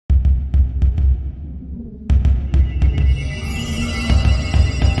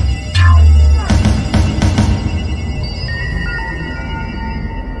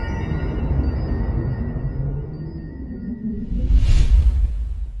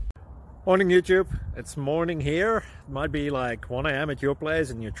Morning YouTube, it's morning here. It might be like 1 a.m. at your place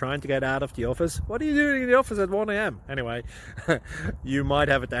and you're trying to get out of the office. What are you doing in the office at 1 a.m? Anyway, you might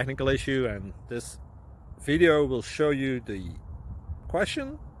have a technical issue and this video will show you the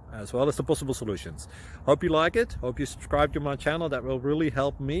question as well as the possible solutions. Hope you like it, hope you subscribe to my channel. That will really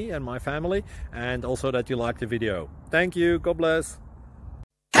help me and my family, and also that you like the video. Thank you, God bless.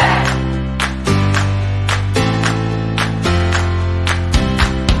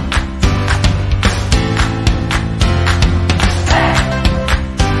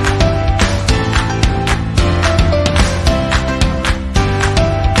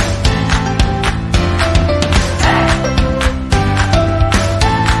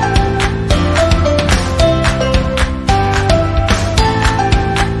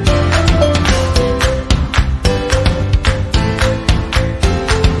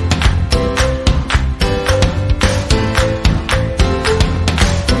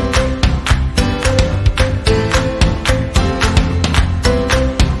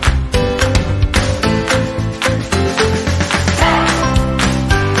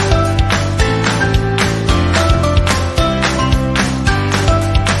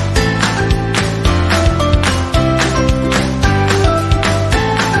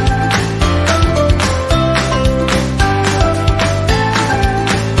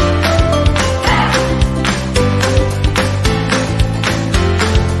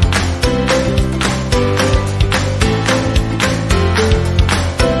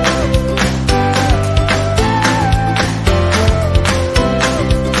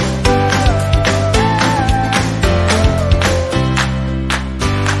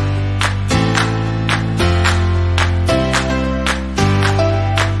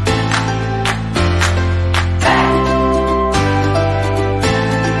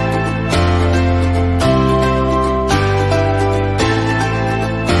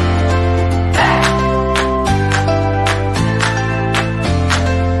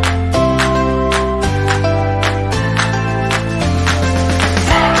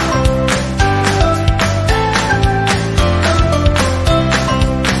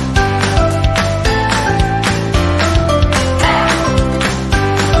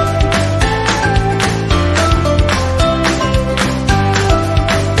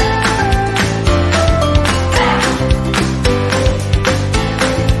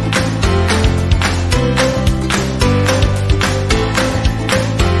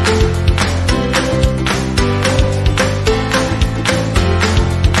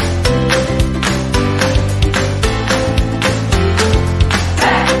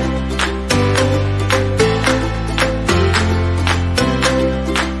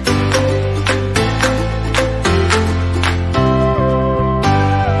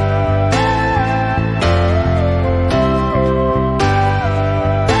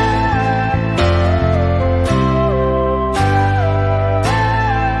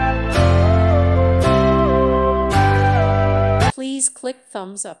 Please click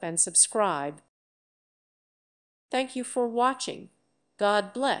thumbs up and subscribe. Thank you for watching.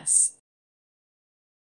 God bless.